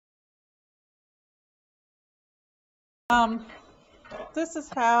This is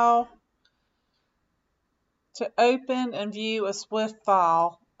how to open and view a Swift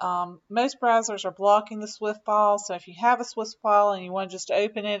file. Most browsers are blocking the Swift file, so if you have a Swift file and you want just to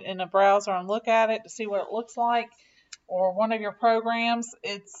open it in a browser and look at it to see what it looks like, or one of your programs,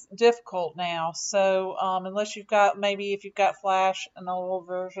 it's difficult now. So unless you've got, maybe if you've got Flash, an old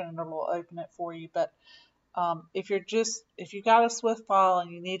version, it will open it for you. But if you've got a Swift file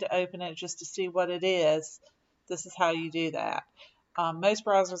and you need to open it just to see what it is, this is how you do that. Most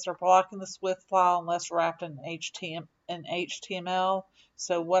browsers are blocking the Swift file unless wrapped in HTML.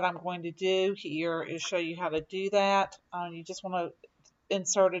 So what I'm going to do here is show you how to do that. You just want to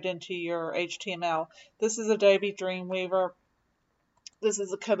insert it into your HTML. This is Adobe Dreamweaver. This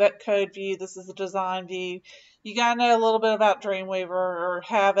is a code view. This is a design view. You gotta know a little bit about Dreamweaver or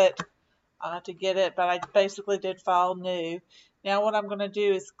have it to get it, but I basically did File New. Now what I'm going to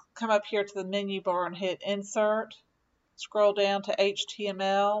do is come up here to the menu bar and hit Insert. Scroll down to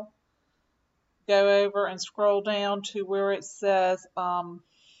HTML, go over and scroll down to where it says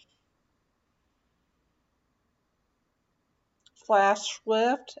Flash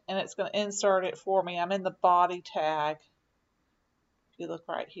Swift, and it's going to insert it for me. I'm in the body tag. If you look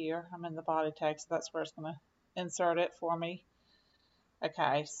right here, I'm in the body tag, so that's where it's going to insert it for me.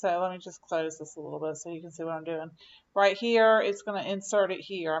 Okay, so let me just close this a little bit so you can see what I'm doing. Right here, it's going to insert it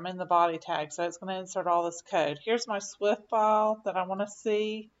here. I'm in the body tag, so it's going to insert all this code. Here's my Swift file that I want to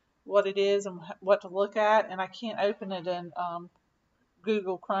see what it is and what to look at, and I can't open it in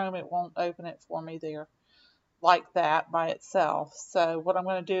Google Chrome. It won't open it for me there like that by itself. So what I'm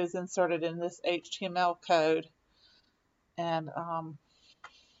going to do is insert it in this HTML code and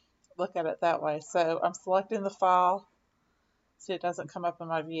look at it that way. So I'm selecting the file. See, it doesn't come up in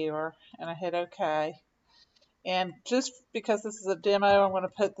my viewer, and I hit OK. And just because this is a demo, I'm going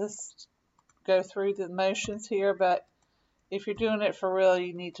to go through the motions here, but if you're doing it for real,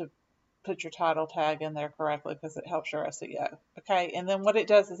 you need to put your title tag in there correctly because it helps your SEO. Okay, and then what it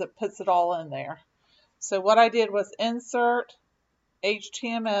does is it puts it all in there. So what I did was insert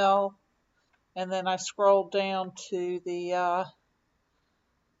HTML, and then I scrolled down to the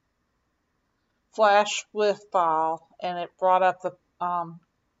Flash Swift file, and it brought up the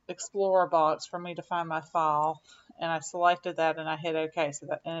Explorer box for me to find my file, and I selected that and I hit OK,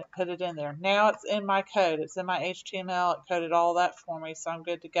 and it put it in there. Now it's in my code, it's in my HTML, it coded all that for me, so I'm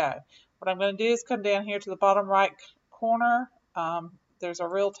good to go. What I'm going to do is come down here to the bottom right corner. There's a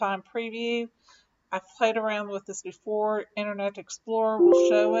real-time preview. I've played around with this before. Internet Explorer will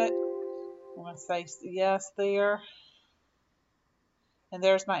show it. I'm going to say yes there, and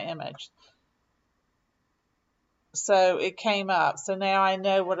there's my image. So it came up. So now I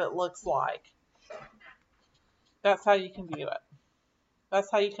know what it looks like. That's how you can view it. That's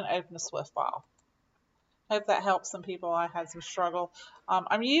how you can open a Swift file. Hope that helps some people. I had some struggle.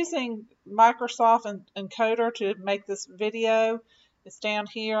 I'm using Microsoft Encoder to make this video. It's down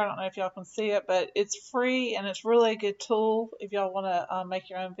here. I don't know if y'all can see it, but it's free and it's really a good tool. If y'all want to make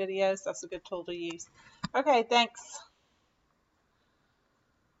your own videos, that's a good tool to use. Okay, thanks.